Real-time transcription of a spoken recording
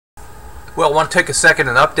Well, I want to take a second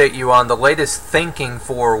and update you on the latest thinking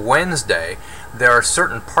for Wednesday. There are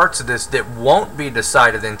certain parts of this that won't be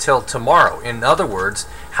decided until tomorrow. In other words,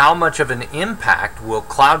 how much of an impact will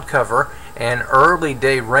cloud cover and early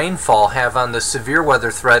day rainfall have on the severe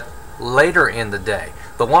weather threat later in the day?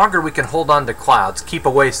 The longer we can hold on to clouds, keep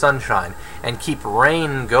away sunshine, and keep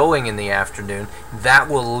rain going in the afternoon, that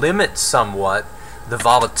will limit somewhat the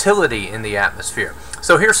volatility in the atmosphere.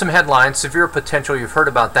 So here's some headlines. Severe potential, you've heard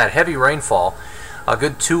about that. Heavy rainfall, a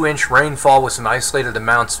good 2-inch rainfall with some isolated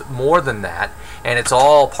amounts more than that, and it's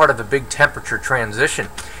all part of a big temperature transition.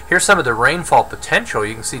 Here's some of the rainfall potential.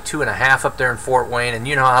 You can see 2.5 up there in Fort Wayne, and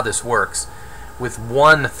you know how this works. With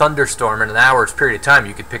one thunderstorm in an hour's period of time,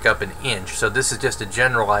 you could pick up an inch. So this is just a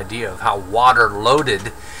general idea of how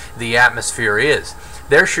water-loaded the atmosphere is.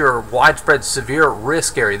 There's your widespread severe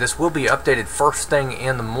risk area. This will be updated first thing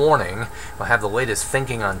in the morning. We'll have the latest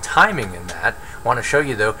thinking on timing in that. I want to show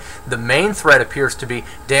you, though, the main threat appears to be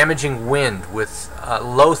damaging wind with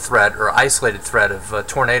low threat or isolated threat of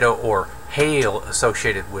tornado or hail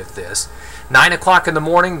associated with this. 9 o'clock in the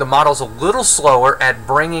morning, the model's a little slower at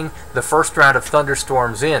bringing the first round of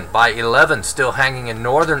thunderstorms in. By 11, still hanging in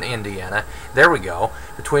northern Indiana. There we go.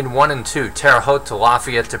 Between 1 and 2, Terre Haute to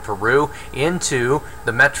Lafayette to Peru, into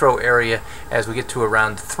the metro area as we get to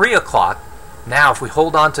around 3 o'clock. Now, if we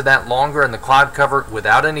hold on to that longer in the cloud cover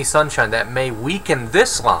without any sunshine, that may weaken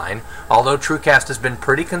this line, although TrueCast has been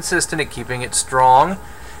pretty consistent at keeping it strong.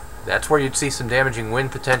 That's where you'd see some damaging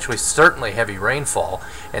wind, potentially, certainly heavy rainfall.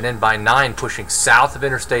 And then by 9, pushing south of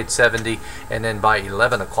Interstate 70, and then by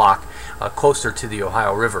 11 o'clock, closer to the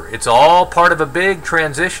Ohio River. It's all part of a big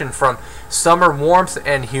transition from summer warmth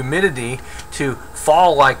and humidity to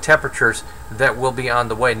fall-like temperatures that will be on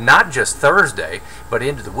the way, not just Thursday, but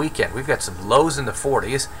into the weekend. We've got some lows in the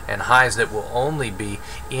 40s and highs that will only be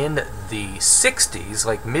in the 60s,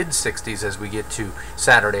 like mid-60s, as we get to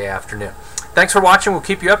Saturday afternoon. Thanks for watching. We'll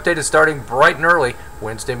keep you updated starting bright and early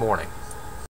Wednesday morning.